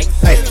 bite.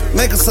 Hey,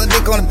 make us a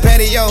dick on the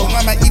patio.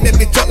 I might eat that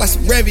bitch up like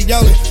some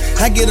ravioli.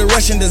 I get a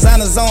Russian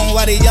designer zone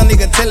while they young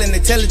nigga tellin' they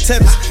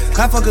Teletubbies.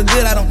 I fuck her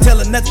good, I don't tell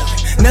her nothing.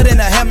 Nothing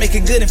I have make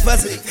it good and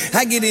fussy.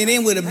 I get it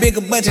in with a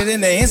bigger budget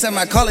than the inside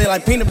my collar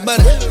like peanut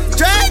butter.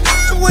 Drag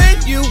it when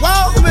you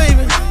walk,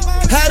 baby.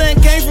 I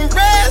done came from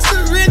rags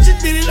to riches,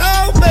 did it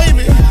all,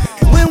 baby.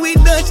 When we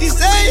done, she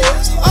say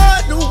it's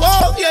hard to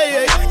walk,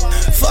 yeah, yeah.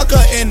 Fuck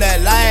her in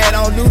that line,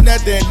 don't do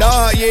nothing,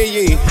 dog, yeah,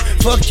 yeah.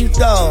 Fuck you,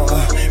 dog.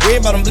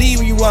 Red bottom, bleed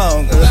when you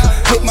want.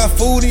 Put my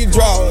food in your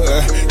drawer.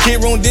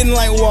 Kid room didn't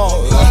like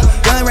walls.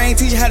 Gun rain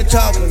teach you how to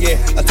talk,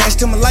 yeah. Attached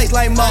to my lights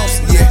like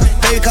moss, yeah.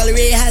 Baby call it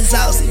red hot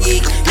sauce,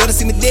 yeah. You wanna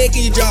see my dick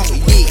in your drawer,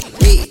 yeah,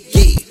 yeah,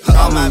 yeah.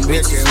 All my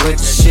bitches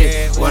with the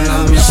shit when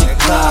I'm in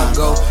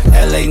Chicago.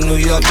 LA, New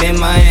York, then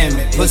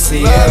Miami,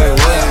 pussy everywhere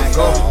I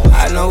go.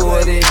 I know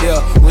what it is,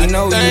 we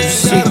know you the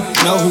shit.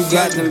 Know who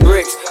got them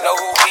bricks, know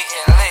who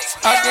hitting licks.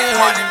 I can't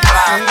hold you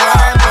blah,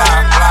 blah, blah,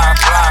 blah,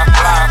 blah,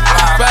 blah,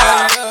 blah.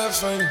 Bad love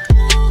for you.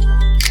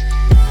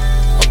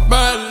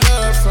 Bad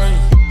love for you.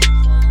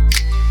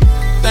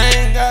 They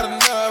ain't got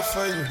enough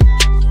for you.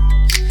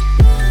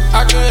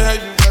 I could have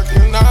you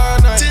working all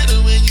night. Tell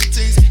the way you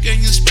taste, girl,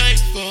 you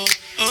spiteful.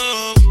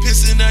 Oh,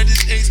 pissing out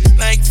this ace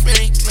like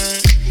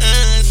Franklin.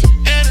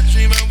 Had a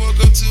dream, I woke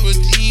up to a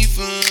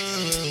diva.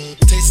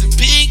 Tasting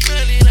pink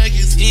money like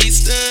it's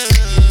Easter.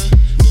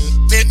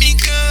 Let me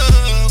go,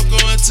 I'm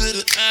going to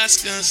the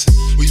Oscars.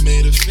 We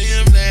made a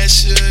film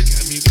last year,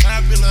 got me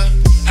popular.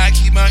 I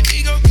keep my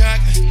ego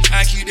cocked,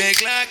 I keep that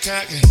Glock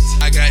cocked.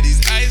 I got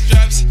these ice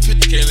drops,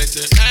 can't let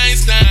the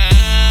ice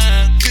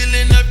down.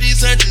 Filling up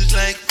these hundreds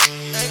like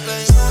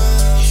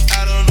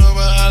I don't know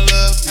what I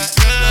love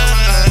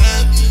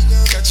you.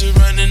 Got you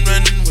running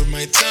with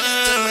my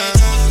tongue.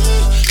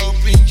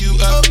 Open you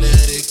up,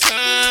 let it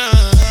come.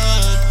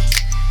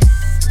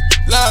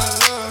 Lot of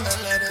love,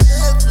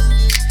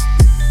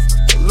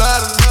 a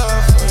lot of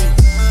love for you.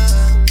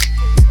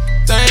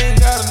 They ain't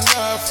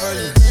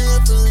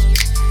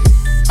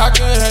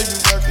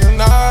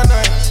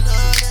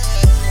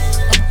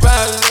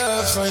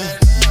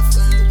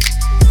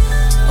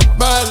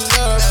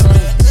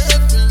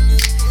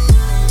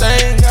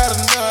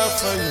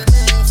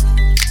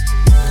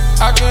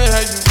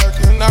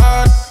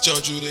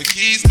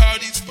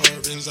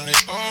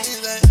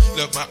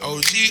Left my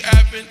OG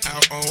apping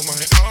out on my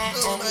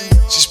own.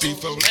 She speak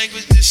 4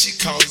 languages, she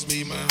calls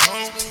me my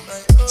home.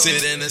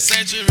 Sit in the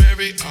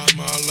sanctuary, I'm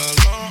all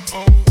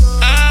alone.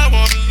 I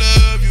wanna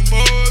love you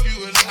more if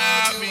you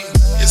allow me.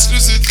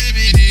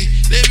 Exclusivity,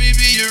 let me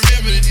be your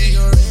remedy.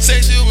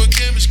 Sexual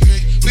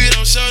chemistry, we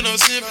don't show no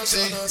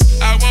sympathy.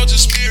 I want you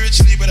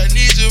spiritually, but I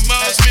need you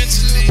most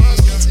mentally.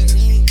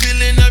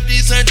 Filling up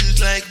these hundreds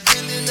like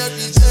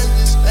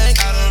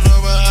I don't know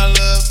where our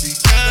love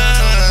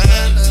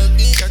begun.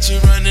 Got you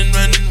running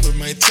with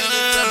my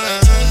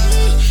tongue.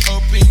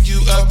 Open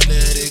you up,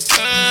 let it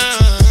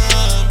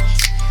come.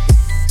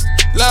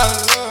 Lot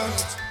of love.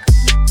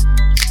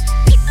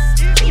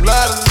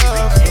 Lot of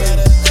love for it.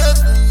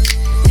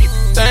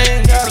 They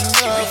ain't got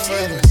enough for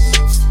it.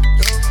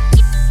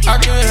 I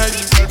can have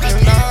you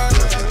fucking loud.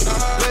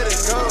 Let it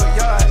go,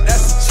 y'all,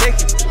 that's a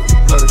chicken.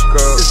 Let it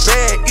go. This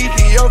bad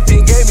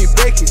Ethiopian gave me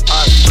bacon.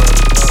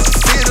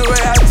 See the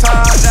way I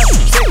talk, that's a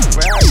chicken.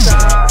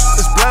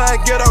 This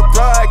blind ghetto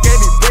broad gave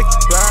me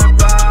bacon.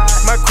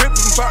 My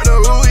crippin' partner,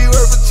 who he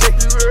work for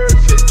chicken.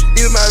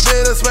 Even my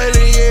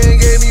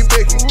Venezuelan gave me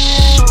bacon.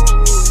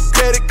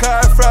 Credit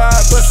card fraud,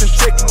 bustin'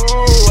 chicken.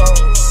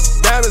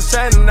 Diamonds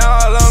shining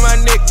all on my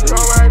neck.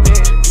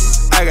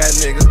 I got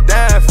niggas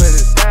dying for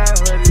this.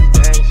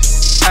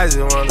 I just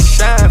wanna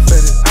shine for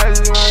this.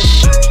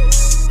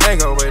 Ain't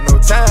gon' wait no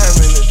time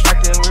in this. I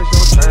can't waste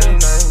your time.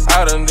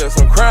 I done did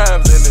some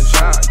crimes in this.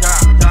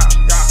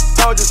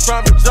 Told you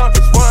from the jump,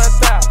 it's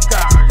 1,000.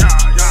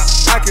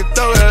 I can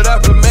throw it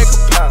up and make a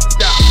pop.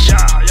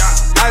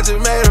 I just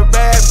made a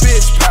bad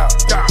bitch pop.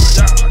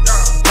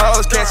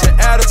 Hoes catching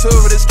attitude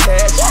for this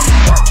cash.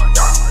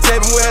 Tell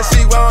me what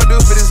she wanna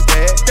do for this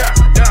bag.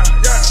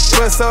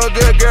 What's so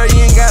good, girl,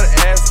 you ain't gotta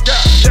ask.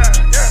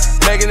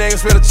 Make a nigga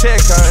spend a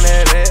check on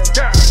that ass.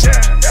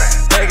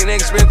 Make a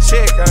nigga spend a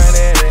check on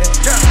that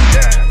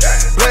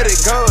ass. Let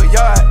it go,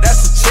 y'all,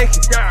 that's a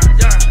chicken.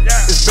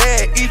 This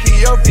bad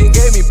Ethiopian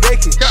gave me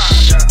bacon.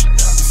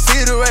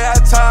 See the way I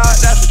talk,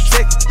 that's a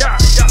chicken.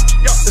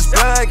 This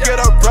blind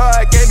ghetto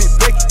broad gave me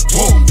bacon.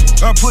 Whoa.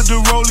 I put the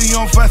rollie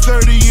on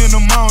 5:30 in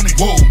the morning.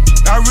 Whoa.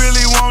 I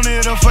really want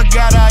it, I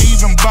forgot I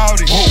even bought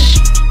it. Whoa.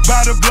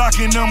 By the block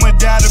and I'ma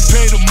die to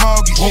pay the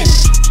mortgage. Whoa.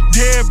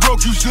 Dead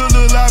broke, you still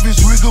alive,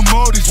 it's rigor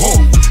mortis. Whoa.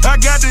 I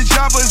got the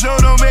chopper, so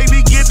don't make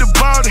me get the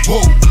body.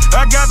 Whoa.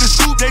 I got the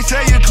scoop, they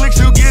say it clicks,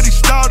 so get it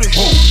started.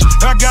 Whoa.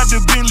 I got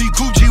the Bentley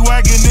Coochie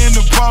wagon in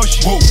the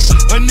Porsche. Whoa.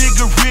 A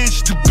nigga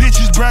rich, the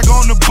bitches brag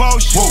on the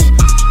bullshit. Whoa.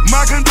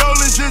 My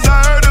condolences,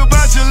 I heard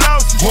about your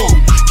losses. Whoa.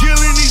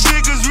 Killing these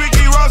niggas,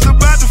 Ricky Ross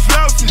about the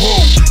flosses.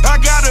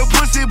 I got a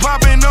pussy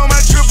popping on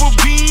my triple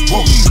beam.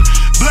 Whoa.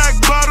 Black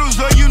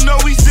bottles, so you know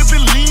we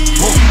sippin' lean.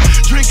 Whoa.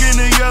 Drinking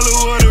the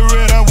yellow or the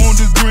red, I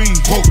want the green.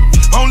 Whoa.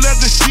 On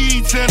leather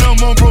sheets and I'm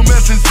on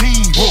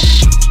promethazine. Whoa.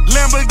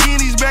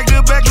 Lamborghinis back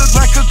to back look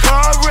like a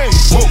car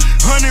race. Whoa.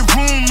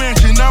 100-room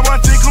mansion, now I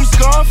think I'm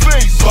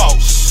Scarface.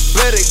 Boss.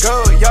 Let it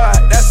go, y'all,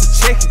 that's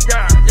a chicken.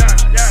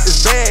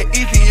 This bad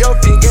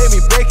Ethiopian gave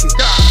me bacon.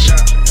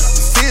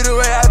 See the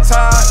way I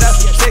talk,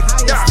 that's a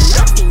chicken.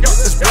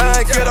 This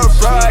blind ghetto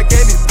broad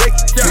gave me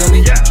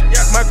bacon.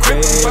 My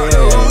crippin'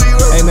 partner, who he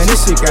work. Hey man,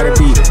 this shit gotta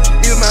be.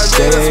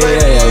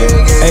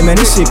 Hey man,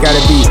 this shit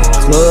gotta be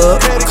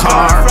club,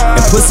 car,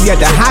 and pussy at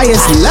the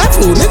highest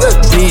level, nigga.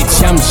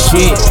 Bitch, I'm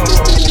shit.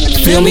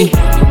 Feel me?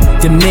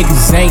 Them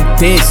niggas ain't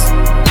this.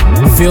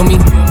 Feel me?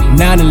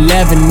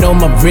 9/11 on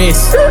my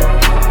wrist.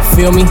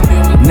 Feel me?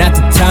 Not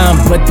the time,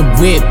 but the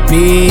whip,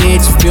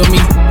 bitch. Feel me?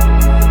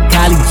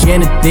 Kylie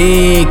Jenner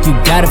thick, you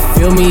gotta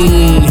feel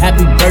me.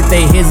 Happy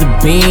birthday, here's a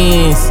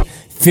Benz.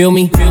 Feel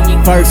me?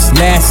 First,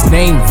 last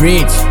name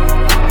Rich.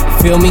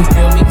 Feel me?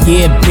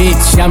 Yeah,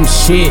 bitch, I'm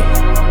shit.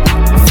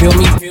 Feel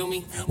me?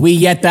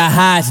 We at the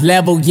highest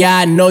level, yeah,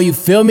 I know you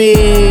feel me.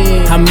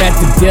 I'm at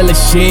the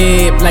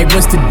dealership, like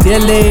what's the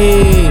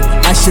dealie?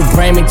 Usher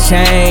Raymond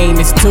chain,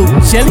 it's too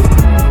chilly.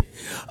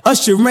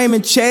 Usher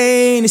Raymond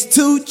chain is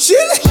too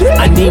chilly.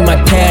 I need my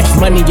cash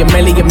money, a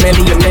milli.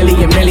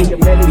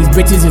 These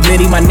bitches is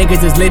litty, my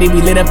niggas is litty.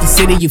 We lit up the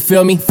city, you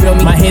feel me?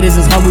 My hitters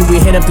is hungry, we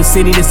hit up the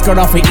city to skirt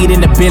off and eat in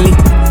the Billy.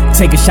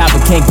 Take a shot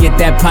but can't get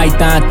that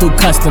python through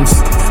customs.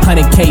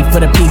 100K for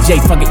the PJ,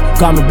 fuck it,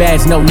 garment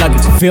bags, no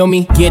luggage. Feel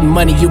me? Getting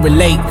money, you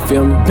relate.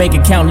 Feel me? Bank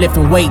account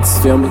lifting weights.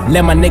 Feel me?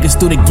 Let my niggas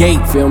through the gate.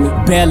 Feel me?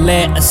 Bel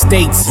Air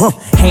Estates.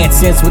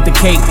 Handsets with the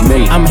cake.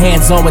 I'm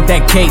hands on with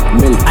that cake.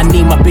 I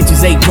need my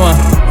bitches 8-1.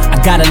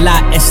 I got a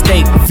lot at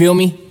stake. Feel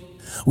me?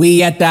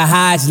 We at the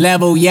highest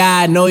level, yeah,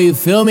 I know you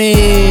feel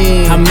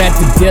me. I'm at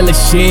the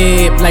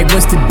dealership, like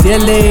what's the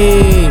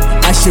dealie?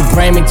 Usher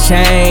Raymond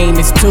chain,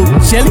 it's too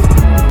chilly.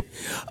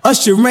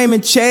 Usher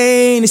Raymond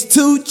chain is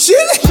too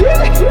chilly.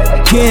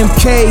 Kim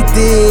K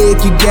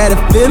thick, you gotta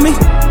feel me.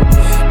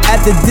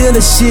 At the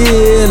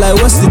dealership, like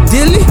what's the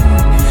dealie?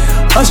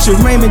 Usher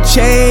Raymond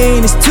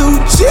chain is too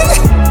chilly.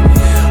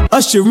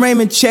 Usher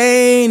Raymond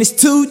chain is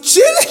too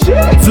chilly.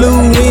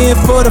 Flew in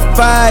for the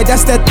fight,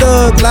 that's that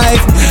thug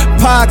life.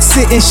 Pac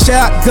sitting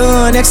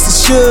shotgun, extra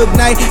Suge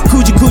Knight.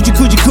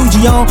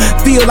 Coogee on.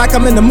 Feel like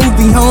I'm in the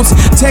movie homes.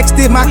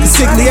 Texted my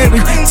consigliere,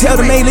 tell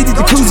the maid leave the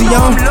jacuzzi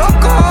on.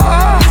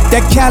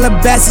 That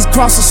Calabasas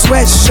cross a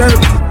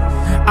sweatshirt.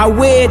 I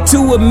wear it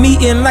to a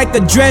meeting like a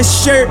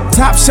dress shirt.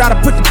 Top shot,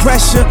 I put the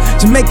pressure.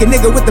 Jamaican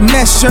nigga with the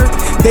mesh shirt.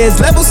 There's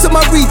levels to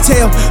my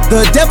retail.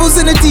 The devil's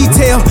in the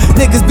detail.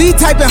 Niggas be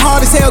typing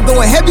hard as hell,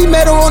 going heavy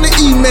metal on the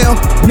email.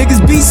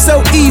 Niggas be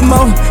so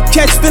emo.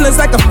 Catch feelings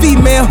like a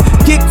female.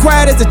 Get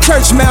quiet as a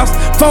church mouse.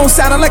 Phone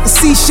sounding like a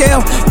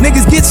seashell.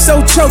 Niggas get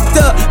so choked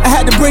up, I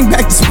had to bring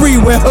back the spree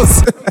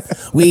wells.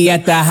 We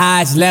at the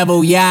highest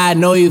level, yeah, I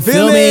know you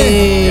feel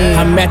me.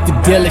 I'm at the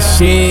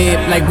dealership,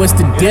 like what's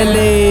the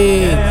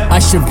dealie?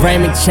 Usher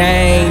Raymond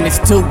chain, it's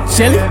too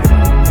chilly.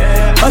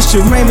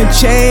 Usher Raymond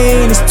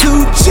chain, it's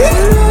too chilly.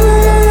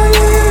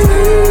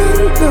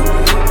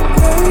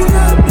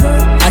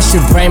 Usher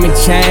Raymond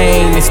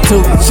chain, it's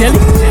too chilly.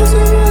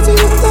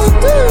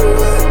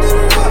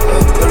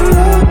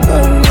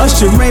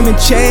 Usher Raymond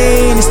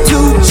chain, it's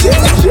too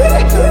chilly.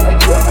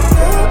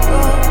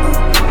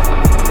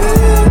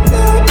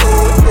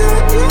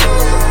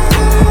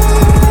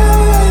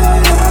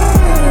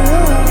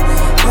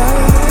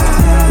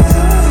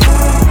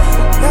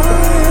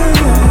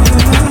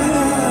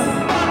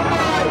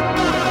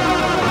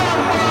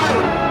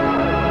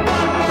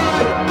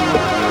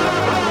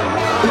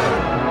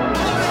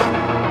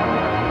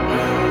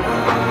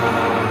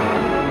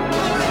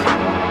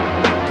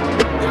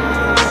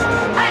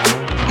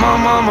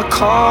 Mama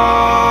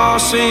call,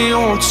 see you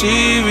on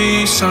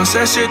TV.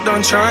 Sunset shit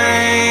done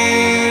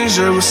changed.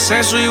 Ever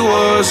since we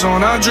was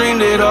on, I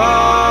dreamed it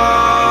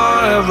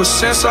all. Ever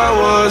since I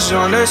was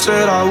young, they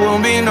said I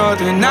won't be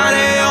nothing. Now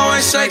they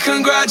always say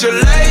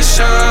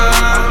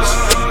congratulations.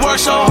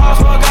 Worked so hard,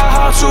 forgot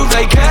how to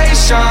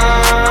vacation.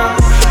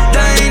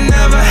 They ain't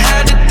never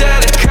had the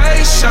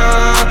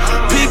dedication.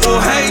 People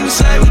hating,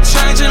 say we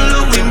changing,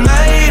 look, we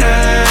made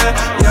it.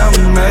 Yeah,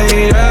 we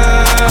made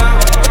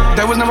it.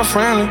 They was never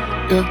friendly.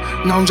 Yeah,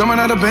 now I'm jumping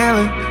out of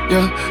Bentley,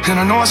 yeah. And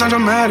I know I sound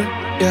dramatic,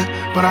 yeah.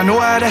 But I know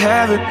I had to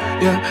have it,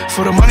 yeah.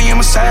 For the money, I'm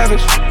a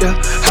savage, yeah.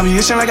 I be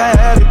itching like I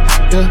had it,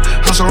 yeah.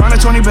 I'm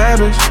surrounded 20 bad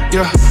bitches,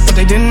 yeah. But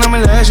they didn't know me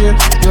last year,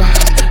 yeah.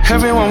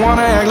 Everyone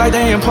wanna act like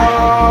they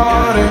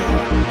important,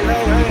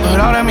 but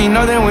all that mean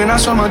nothing when I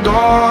saw my door,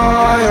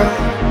 yeah.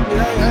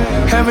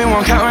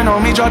 Everyone counting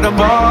on me, drop the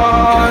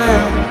ball,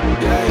 yeah.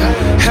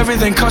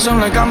 Everything custom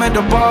like I'm at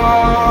the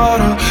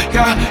bottom,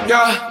 yeah,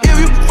 yeah. If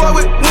you fuck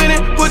with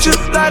winning, put your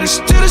lighters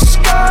to the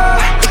sky.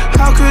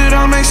 How could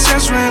I make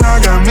sense when I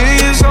got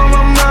millions on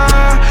my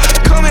mind?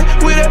 Coming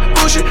with that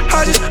bullshit,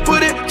 I just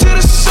put it to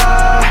the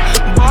side.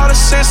 Bought a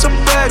sense of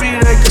baby,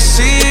 they could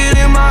see it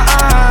in my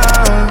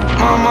eyes.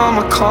 My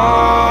mama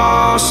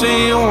call,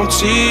 see you on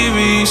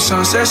TV.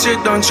 Sunset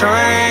shit done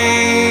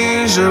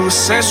changed. Ever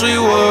since we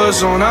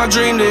was on, I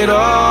dreamed it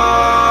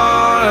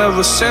all.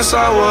 Ever since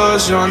I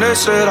was young, they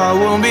said I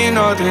won't be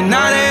nothing.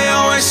 Now they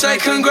always say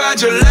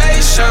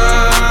congratulations.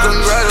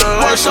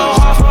 Worked so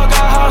hard, forgot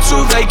how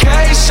to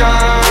vacation.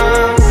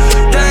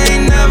 They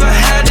ain't never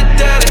had the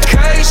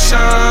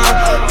dedication.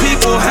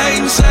 People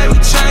hating, say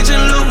we changing,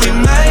 look, we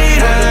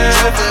made it.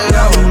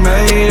 Yeah, we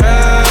made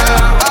it.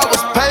 I was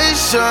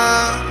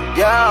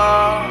patient,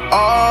 yeah.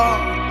 Oh,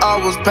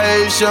 I was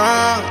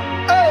patient.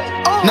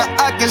 Now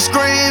I can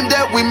scream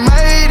that we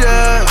made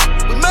it.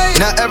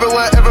 Now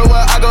everywhere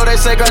I go, they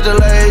say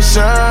congratulations.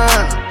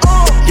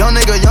 Young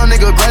nigga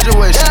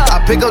graduation.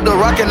 I pick up the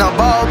rock and I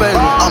ball, baby.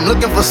 I'm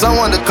looking for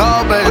someone to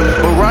call, baby.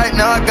 But right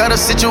now I got a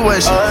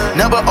situation.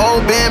 Never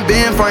old Ben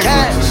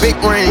Franklin. Big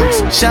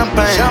rings,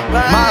 champagne.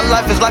 My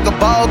life is like a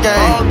ball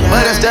game,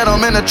 but instead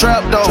I'm in a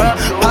trap though.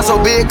 Pot so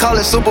big, call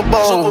it Super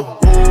Bowl.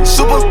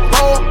 Super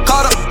Bowl,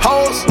 call the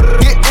hoes,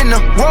 get in the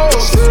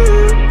rolls.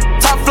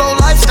 Top flow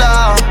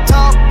lifestyle,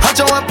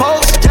 Huncho and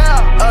Post.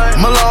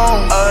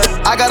 Malone,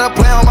 I got a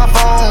play on my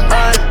phone.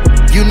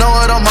 You know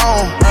what I'm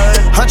on.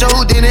 Huncho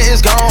who did it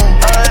is gone.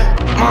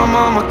 My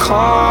mama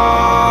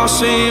call,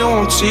 see you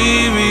on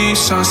TV.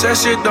 Sunset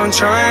shit done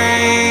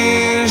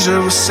changed.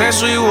 Ever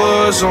since we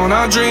was on,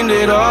 I dreamed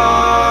it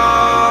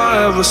all.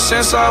 Ever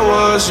since I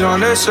was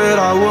young, they said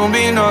I won't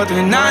be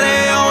nothing. Now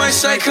they always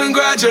say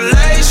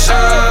congratulations.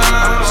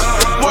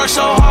 Worked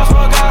so hard,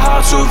 forgot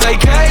how to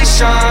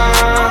vacation.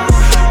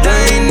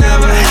 They ain't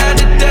never had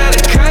the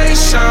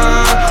dedication.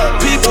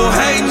 People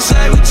hating,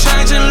 say we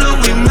changing,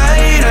 look, we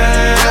made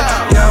it.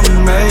 Yeah, we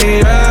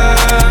made it.